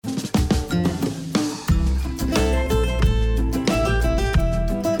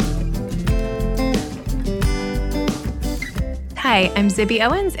Hi, I'm Zibby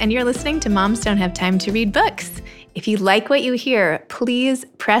Owens, and you're listening to Moms Don't Have Time to Read Books. If you like what you hear, please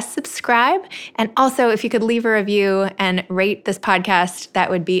press subscribe. And also, if you could leave a review and rate this podcast, that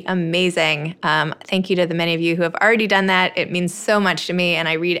would be amazing. Thank you to the many of you who have already done that. It means so much to me, and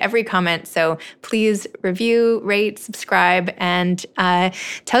I read every comment. So please review, rate, subscribe, and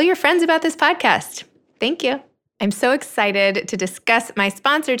tell your friends about this podcast. Thank you. I'm so excited to discuss my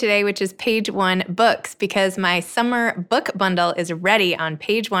sponsor today, which is Page One Books, because my summer book bundle is ready on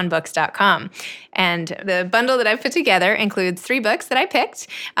pageonebooks.com. And the bundle that I've put together includes 3 books that I picked: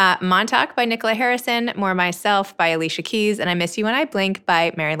 Montauk by Nicola Harrison, More Myself by Alicia Keys, and I Miss You When I Blink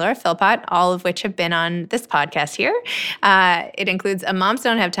by Mary Laura Philpott, all of which have been on this podcast here. It includes a Moms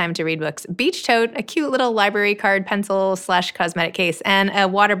Don't Have Time to Read Books beach tote, a cute little library card pencil / cosmetic case, and a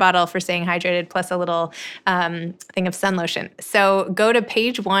water bottle for staying hydrated, plus a little thing of sun lotion. So go to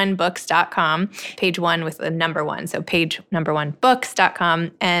pageonebooks.com, page one with the number 1. So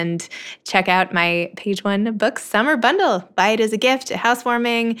pageonebooks.com, and check out my Page One Books summer bundle. Buy it as a gift, a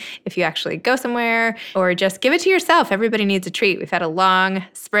housewarming, if you actually go somewhere, or just give it to yourself. Everybody needs a treat. We've had a long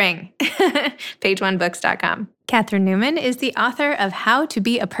spring. pageonebooks.com. Catherine Newman is the author of How to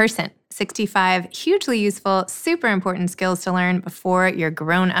Be a Person: 65 hugely useful, super important skills to learn before you're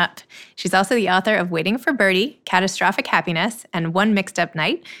grown up. She's also the author of Waiting for Birdie, Catastrophic Happiness, and One Mixed Up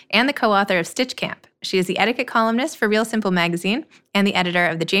Night, and the co-author of Stitch Camp. She is the etiquette columnist for Real Simple magazine and the editor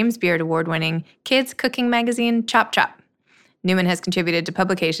of the James Beard Award-winning kids cooking magazine ChopChop. Newman has contributed to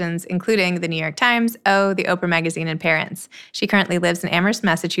publications including the New York Times, O, the Oprah Magazine, and Parents. She currently lives in Amherst,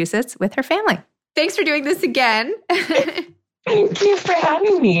 Massachusetts with her family. Thanks for doing this again. Thank you for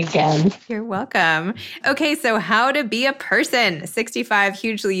having me again. You're welcome. Okay, so How to Be a Person: 65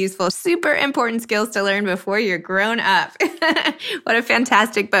 hugely useful, super important skills to learn before you're grown up. What a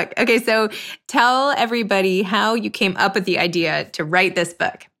fantastic book. Okay, so tell everybody how you came up with the idea to write this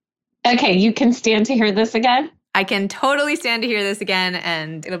book. Okay, you can stand to hear this again? I can totally stand to hear this again,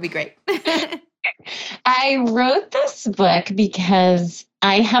 and it'll be great. I wrote this book because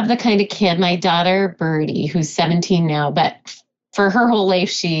I have the kind of kid, my daughter, Birdie, who's 17 now, but for her whole life,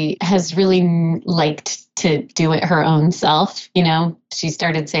 she has really liked to do it her own self. You know, she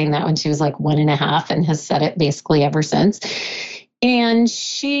started saying that when she was like 1.5 and has said it basically ever since. And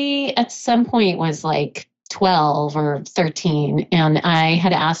she, at some point, was like 12 or 13. And I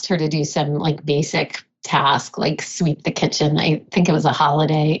had asked her to do some like basic task, like sweep the kitchen. I think it was a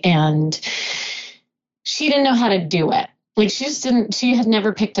holiday. And she didn't know how to do it. Like she had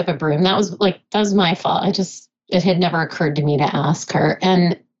never picked up a broom. That was my fault. It had never occurred to me to ask her.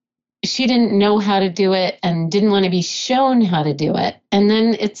 And she didn't know how to do it and didn't want to be shown how to do it. And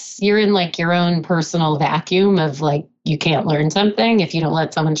then you're in like your own personal vacuum of like, you can't learn something if you don't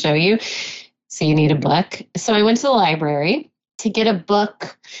let someone show you. So you need a book. So I went to the library to get a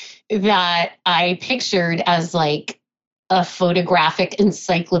book that I pictured as like a photographic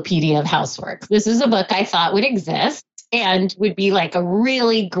encyclopedia of housework. This is a book I thought would exist and would be like a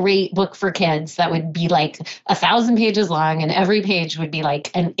really great book for kids that would be like 1,000 pages long, and every page would be like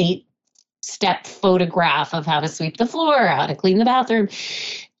an 8-step photograph of how to sweep the floor, how to clean the bathroom.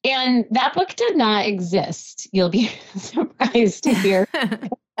 And that book did not exist. You'll be surprised to hear.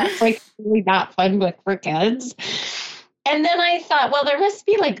 That's like a really not fun book for kids. And then I thought, well, there must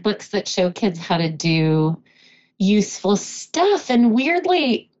be like books that show kids how to do useful stuff. And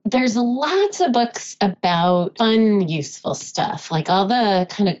weirdly, there's lots of books about fun, useful stuff, like all the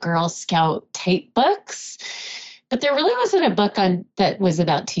kind of Girl Scout type books. But there really wasn't a book that was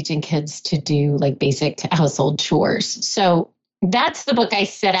about teaching kids to do like basic household chores. So that's the book I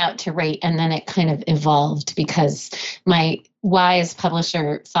set out to write. And then it kind of evolved because my wise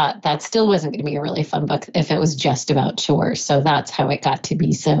publisher thought that still wasn't going to be a really fun book if it was just about chores. So that's how it got to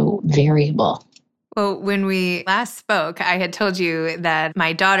be so variable. Well, when we last spoke, I had told you that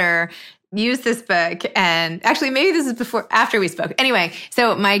my daughter used this book, and actually maybe this is after we spoke. Anyway,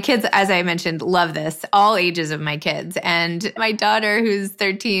 so my kids, as I mentioned, love this, all ages of my kids. And my daughter, who's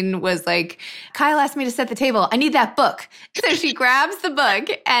 13, was like, Kyle asked me to set the table. I need that book. So she grabs the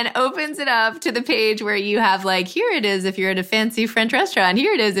book and opens it up to the page where you have like, here it is if you're at a fancy French restaurant.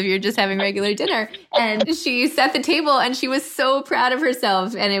 Here it is if you're just having regular dinner. And she set the table and she was so proud of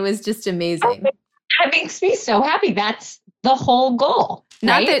herself. And it was just amazing. That makes me so happy. That's the whole goal.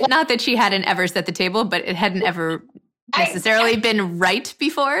 Right? Not that she hadn't ever set the table, but it hadn't ever necessarily been right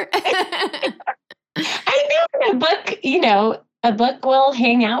before. I know a book will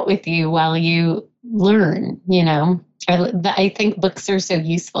hang out with you while you learn, I think books are so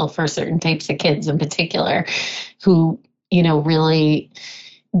useful for certain types of kids in particular who, really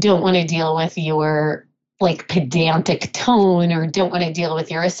don't want to deal with your like pedantic tone, or don't want to deal with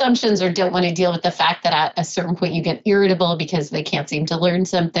your assumptions, or don't want to deal with the fact that at a certain point you get irritable because they can't seem to learn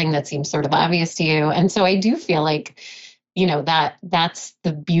something that seems sort of obvious to you. And so I do feel like, that's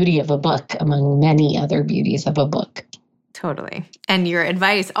the beauty of a book among many other beauties of a book. Totally. And your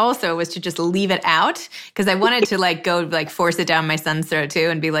advice also was to just leave it out, because I wanted to go force it down my son's throat too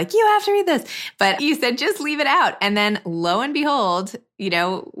and be like, you have to read this. But you said, just leave it out. And then lo and behold,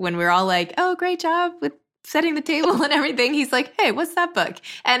 when we're all like, oh, great job with setting the table and everything, he's like, hey, what's that book?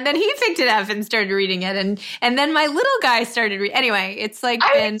 And then he picked it up and started reading it. And then my little guy started reading. Anyway, it's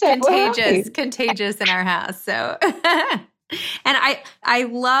been contagious in our house. So, and I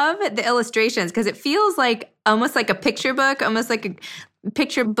love the illustrations, because it feels like almost like a picture book, almost like a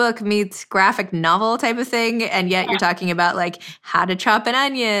picture book meets graphic novel type of thing. And yet you're talking about how to chop an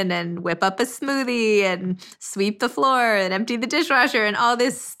onion and whip up a smoothie and sweep the floor and empty the dishwasher and all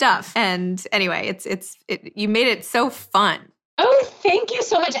this stuff. And anyway, you made it so fun. Oh, thank you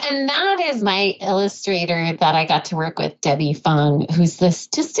so much. And that is my illustrator that I got to work with, Debbie Fong, who's this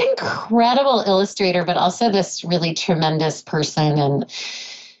just incredible illustrator, but also this really tremendous person, and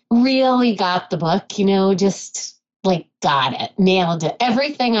really got the book, just got it, nailed it.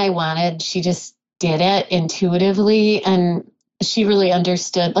 Everything I wanted, she just did it intuitively. And she really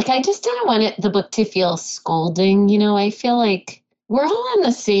understood. I just didn't want the book to feel scolding. I feel like we're all on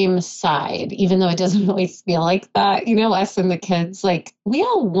the same side, even though it doesn't always feel like that, us and the kids, we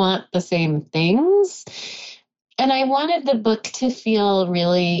all want the same things. And I wanted the book to feel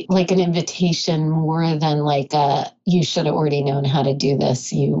really like an invitation more than you should have already known how to do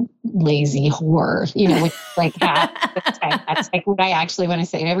this, you lazy whore, which that's what I actually want to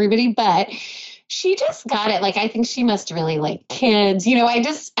say to everybody. But she just got it. I think she must really like kids.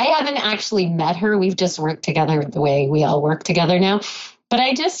 I haven't actually met her. We've just worked together the way we all work together now. But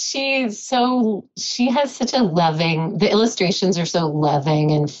she has such a the illustrations are so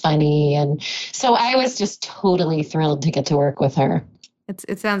loving and funny. And so I was just totally thrilled to get to work with her.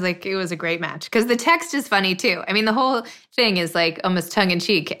 It sounds like it was a great match, because the text is funny too. I mean, the whole thing is almost tongue in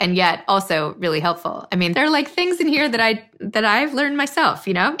cheek, and yet also really helpful. I mean, there are things in here that I've learned myself,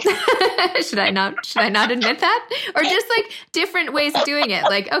 should I not admit that? Or just different ways of doing it.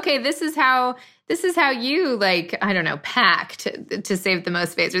 Okay, this is how you I don't know, pack to save the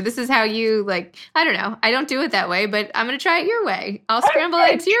most space, or this is how you I don't know. I don't do it that way, but I'm going to try it your way. I'll scramble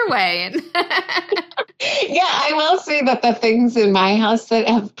eggs your way. Yeah, I will say that the things in my house that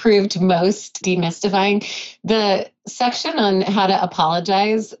have proved most demystifying, the section on how to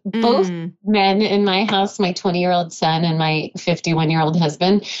apologize, both men in my house, my 20-year-old son and my 51-year-old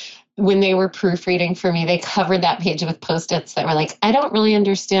husband, when they were proofreading for me, they covered that page with Post-its that were I don't really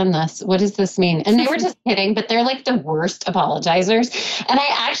understand this. What does this mean? And they were just kidding, but they're the worst apologizers. And I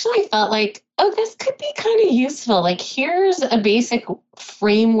actually felt oh, this could be kind of useful. Here's a basic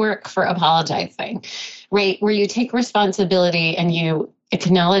framework for apologizing, right? Where you take responsibility and you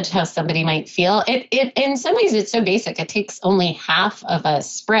acknowledge how somebody might feel. It in some ways, it's so basic. It takes only half of a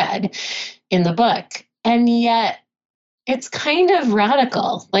spread in the book. And yet, it's kind of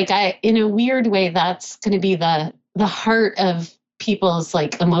radical. In a weird way, that's going to be the heart of people's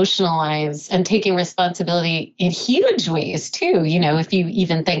emotional lives, and taking responsibility in huge ways too. If you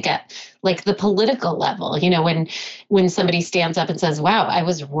even think at the political level, when somebody stands up and says, wow, I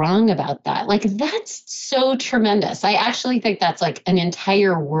was wrong about that. That's so tremendous. I actually think that's an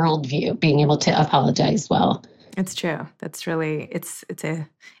entire worldview, being able to apologize well. It's true. That's really, it's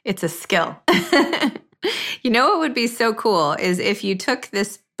a skill. What would be so cool is if you took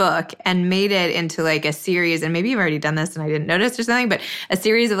this book and made it into a series, and maybe you've already done this and I didn't notice or something, but a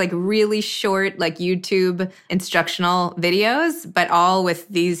series of really short YouTube instructional videos, but all with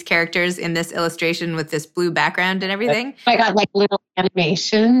these characters in this illustration with this blue background and everything. I got little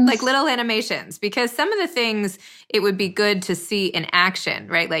animations. Little animations, because some of the things it would be good to see in action,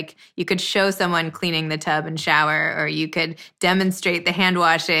 right? You could show someone cleaning the tub and shower, or you could demonstrate the hand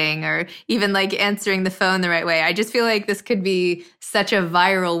washing, or even answering the phone the right way. I just feel this could be such a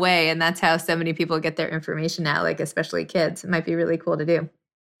viral way, and that's how so many people get their information now, especially kids. It might be really cool to do.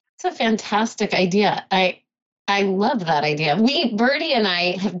 It's a fantastic idea. I love that idea. Birdie and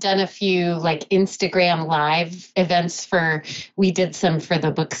I have done a few Instagram live events we did some for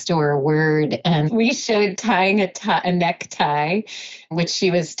the bookstore Word, and we showed tying a necktie, which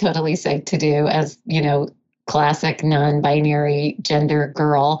she was totally psyched to do as, classic non-binary gender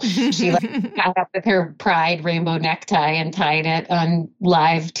girl. She got up with her pride rainbow necktie and tied it on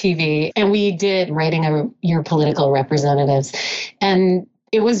live TV. And we did writing your political representatives. And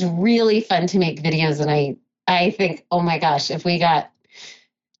it was really fun to make videos. And I think, oh my gosh, if we got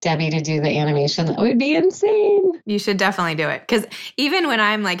Debbie to do the animation. That would be insane. You should definitely do it. Because even when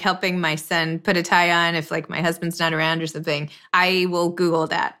I'm like helping my son put a tie on, if like my husband's not around or something, I will Google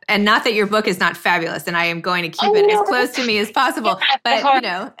that. And not that your book is not fabulous, and I am going to keep it as close to me as possible. But, you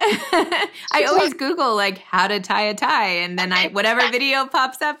know, I always Google like how to tie a tie. And then whatever video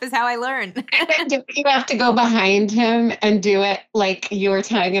pops up is how I learn. You have to go behind him and do it like you're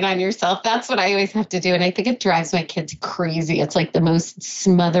tying it on yourself. That's what I always have to do. And I think it drives my kids crazy. It's like the most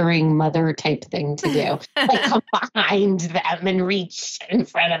smothering mother type thing to do. Like come behind them and reach in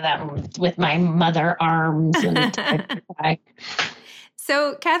front of them with my mother arms.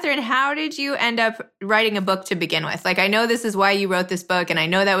 So, Catherine, how did you end up writing a book to begin with? Like, I know this is why you wrote this book, and I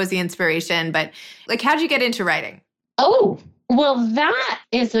know that was the inspiration, but like, how did you get into writing? Oh, well, that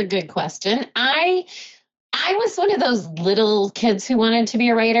is a good question. I was one of those little kids who wanted to be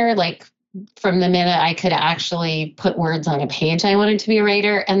a writer. Like from the minute I could actually put words on a page, I wanted to be a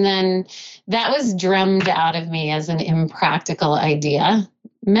writer. And then that was drummed out of me as an impractical idea.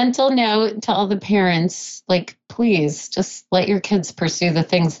 Mental note to all the parents, like, please just let your kids pursue the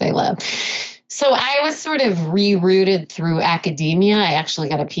things they love. So I was sort of rerouted through academia. I actually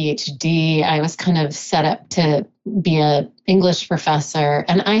got a PhD. I was kind of set up to be an English professor.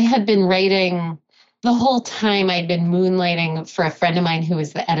 And I had been writing the whole time. I'd been moonlighting for a friend of mine who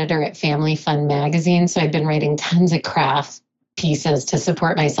was the editor at Family Fun magazine. So I'd been writing tons of craft pieces to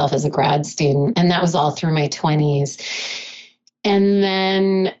support myself as a grad student. And that was all through my 20s. And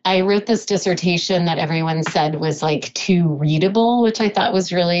then I wrote this dissertation that everyone said was like too readable, which I thought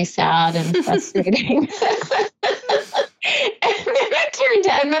was really sad and frustrating.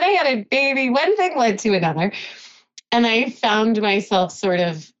 And then I had a baby. One thing led to another. And I found myself sort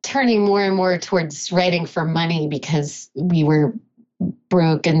of turning more and more towards writing for money because we were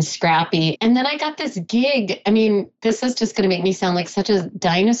broke and scrappy. And then I got this gig. I mean, this is just going to make me sound like such a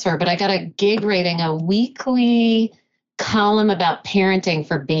dinosaur, but I got a gig writing a weekly column about parenting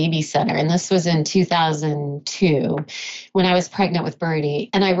for Baby Center. And this was in 2002 when I was pregnant with Birdie.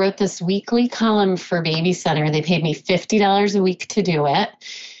 And I wrote this weekly column for Baby Center. They paid me $50 a week to do it.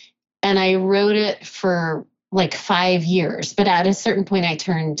 And I wrote it for like 5 years. But at a certain point, I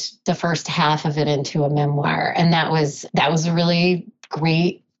turned the first half of it into a memoir. And that was a really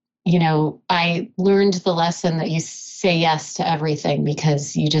great, you know, I learned the lesson that you say yes to everything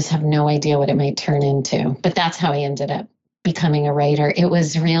because you just have no idea what it might turn into. But that's how I ended up becoming a writer. It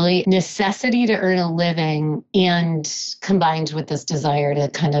was really necessity to earn a living and combined with this desire to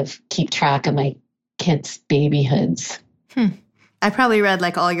kind of keep track of my kids' babyhoods. I probably read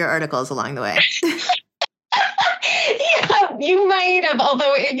like all your articles along the way. Yeah, you might have,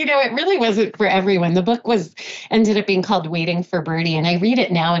 although, you know, it really wasn't for everyone. The book ended up being called Waiting for Birdie. And I read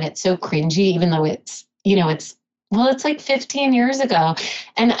it now and it's so cringy, even though it's, you know, it's like 15 years ago.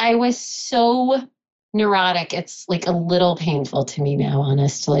 And I was so neurotic. It's like a little painful to me now,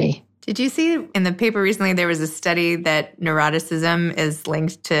 honestly. Did you see in the paper recently, there was a study that neuroticism is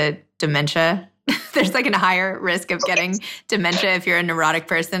linked to dementia? There's like a higher risk of getting dementia if you're a neurotic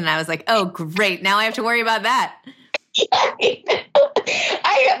person. And I was like, oh, great. Now I have to worry about that.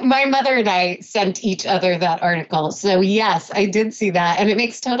 My mother and I sent each other that article. So yes, I did see that. And it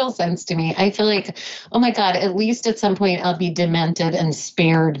makes total sense to me. I feel like, oh my God, at least at some point I'll be demented and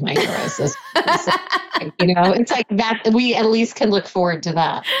spared my neurosis. You know, it's like that. We at least can look forward to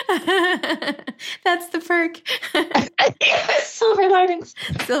that. That's the perk. Silver linings.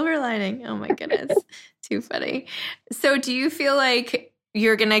 Silver lining. Oh my goodness. Too funny. So do you feel like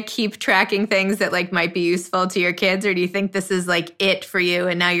you're going to keep tracking things that like might be useful to your kids? Or do you think this is like it for you?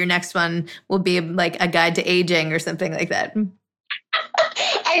 And now your next one will be like a guide to aging or something like that?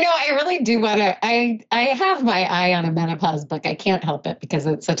 I know. I really do want to. I have my eye on a menopause book. I can't help it because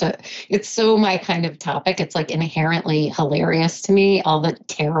it's so my kind of topic. It's like inherently hilarious to me, all the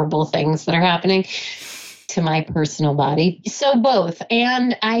terrible things that are happening to my personal body. So both.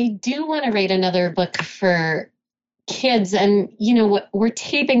 And I do want to write another book for kids. And, you know, we're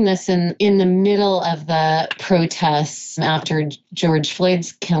taping this in the middle of the protests after George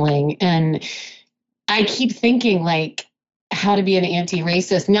Floyd's killing. And I keep thinking like how to be an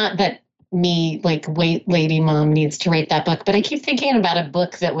anti-racist, not that me, like, wait, lady mom needs to write that book, but I keep thinking about a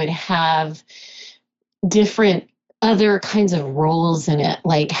book that would have different other kinds of roles in it,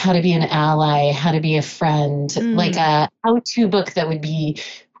 like how to be an ally, how to be a friend, like a how-to book that would be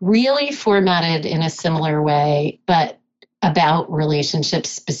really formatted in a similar way, but about relationships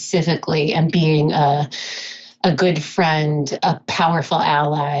specifically and being a good friend, a powerful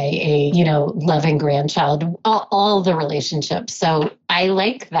ally, a, you know, loving grandchild, all the relationships. So I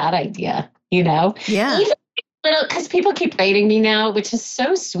like that idea, you know? Yeah. Because people keep writing me now, which is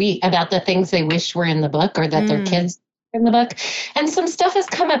so sweet, about the things they wish were in the book or that their kids were in the book. And some stuff has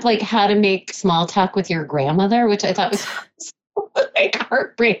come up, like how to make small talk with your grandmother, which I thought was like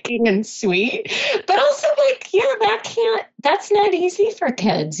heartbreaking and sweet, but also like, that's not easy for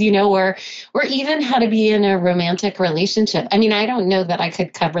kids, or even how to be in a romantic relationship. I mean, I don't know that I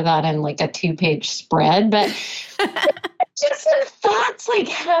could cover that in like a 2-page spread, but just some thoughts, like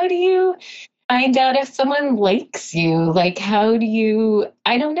how do you find out if someone likes you? Like, how do you,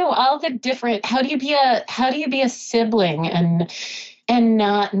 I don't know, all the different, how do you be a sibling and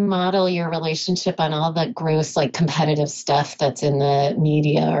not model your relationship on all the gross, like competitive stuff that's in the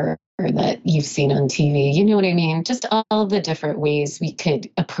media or that you've seen on TV. You know what I mean? Just all the different ways we could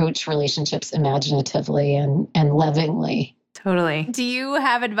approach relationships imaginatively and lovingly. Totally. Do you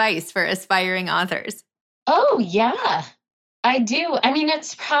have advice for aspiring authors? Oh, yeah, I do. I mean,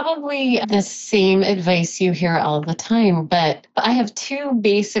 it's probably the same advice you hear all the time, but I have 2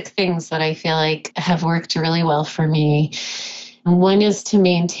 basic things that I feel like have worked really well for me. One is to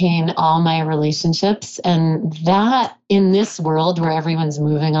maintain all my relationships, and that in this world where everyone's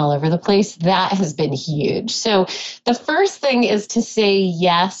moving all over the place, that has been huge. So the first thing is to say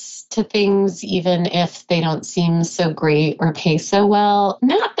yes to things, even if they don't seem so great or pay so well.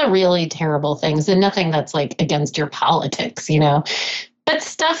 Not the really terrible things, and nothing that's like against your politics, but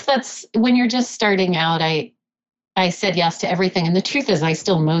stuff that's when you're just starting out. I said yes to everything. And the truth is I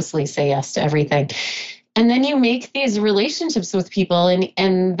still mostly say yes to everything. And then you make these relationships with people,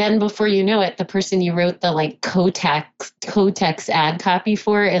 and then before you know it, the person you wrote the like Kotex ad copy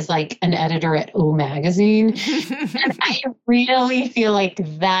for is like an editor at O Magazine. And I really feel like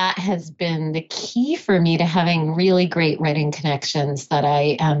that has been the key for me to having really great writing connections that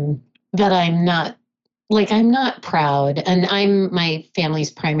I'm not proud, and I'm my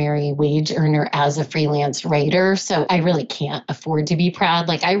family's primary wage earner as a freelance writer. So I really can't afford to be proud.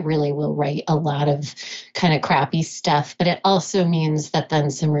 Like I really will write a lot of kind of crappy stuff, but it also means that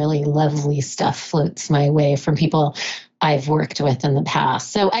then some really lovely stuff floats my way from people I've worked with in the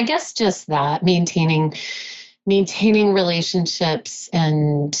past. So I guess just that, maintaining relationships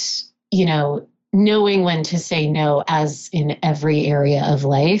and, knowing when to say no, as in every area of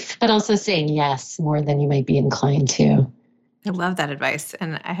life, but also saying yes more than you might be inclined to. I love that advice.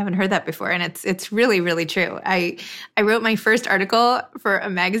 And I haven't heard that before. And it's really, really true. I wrote my first article for a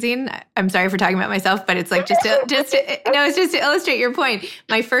magazine. I'm sorry for talking about myself, but it's like it's just to illustrate your point.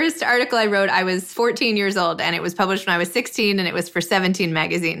 My first article I wrote, I was 14 years old, and it was published when I was 16, and it was for 17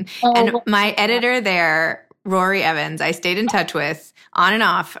 magazine. Oh. And my editor there, Rory Evans, I stayed in touch with on and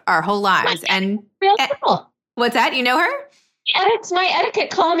off our whole lives. And Real Simple. What's that? You know her? It's my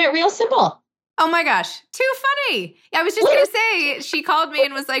etiquette column at Real Simple. Oh my gosh. Too funny. I was just going to say, she called me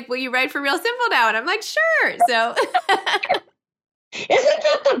and was like, will you write for Real Simple now? And I'm like, sure. So isn't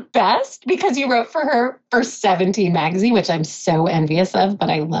that the best? Because you wrote for her for 17 magazine, which I'm so envious of, but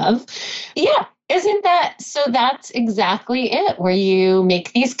I love. Yeah. Isn't that, so that's exactly it, where you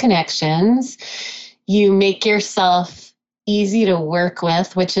make these connections, you make yourself easy to work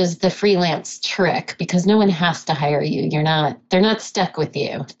with, which is the freelance trick, because no one has to hire you. They're not stuck with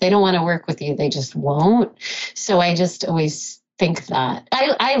you. If they don't want to work with you, they just won't. So I just always think that.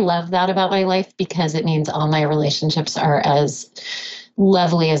 I love that about my life, because it means all my relationships are as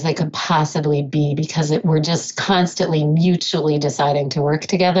lovely as they could possibly be, because we're just constantly mutually deciding to work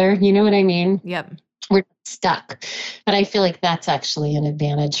together. You know what I mean? Yep. We're stuck. But I feel like that's actually an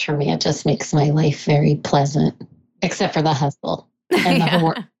advantage for me. It just makes my life very pleasant. Except for the hustle and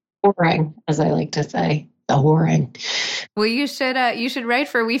the whoring, as I like to say, the whoring. Well, you should write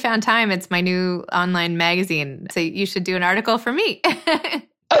for We Found Time. It's my new online magazine. So you should do an article for me.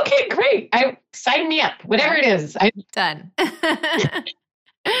 Okay, great. Sign me up. Whatever it is. Done.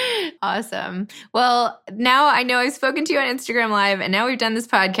 Awesome. Well, now I know I've spoken to you on Instagram Live, and now we've done this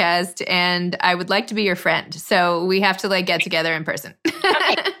podcast, and I would like to be your friend. So we have to get together in person.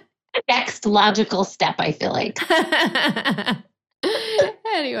 Okay. Next logical step, I feel like.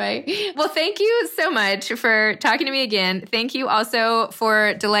 Anyway, well, thank you so much for talking to me again. Thank you also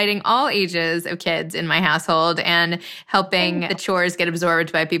for delighting all ages of kids in my household and helping the chores get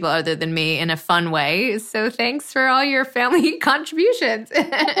absorbed by people other than me in a fun way. So thanks for all your family contributions.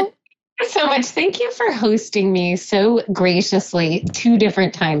 So much. Thank you for hosting me so graciously 2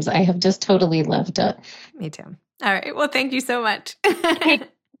 different times. I have just totally loved it. Me too. All right. Well, thank you so much.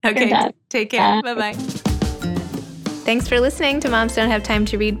 Okay, take care. Bye-bye. Thanks for listening to Moms Don't Have Time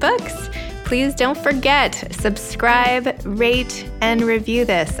to Read Books. Please don't forget, subscribe, rate, and review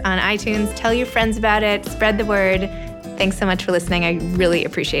this on iTunes. Tell your friends about it. Spread the word. Thanks so much for listening. I really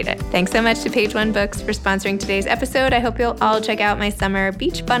appreciate it. Thanks so much to Page One Books for sponsoring today's episode. I hope you'll all check out my summer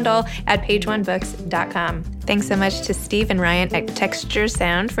beach bundle at pageonebooks.com. Thanks so much to Steve and Ryan at Texture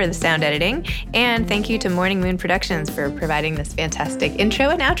Sound for the sound editing. And thank you to Morning Moon Productions for providing this fantastic intro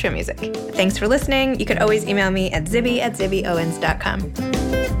and outro music. Thanks for listening. You could always email me at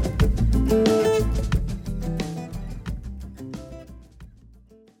zibby@zibbyowens.com.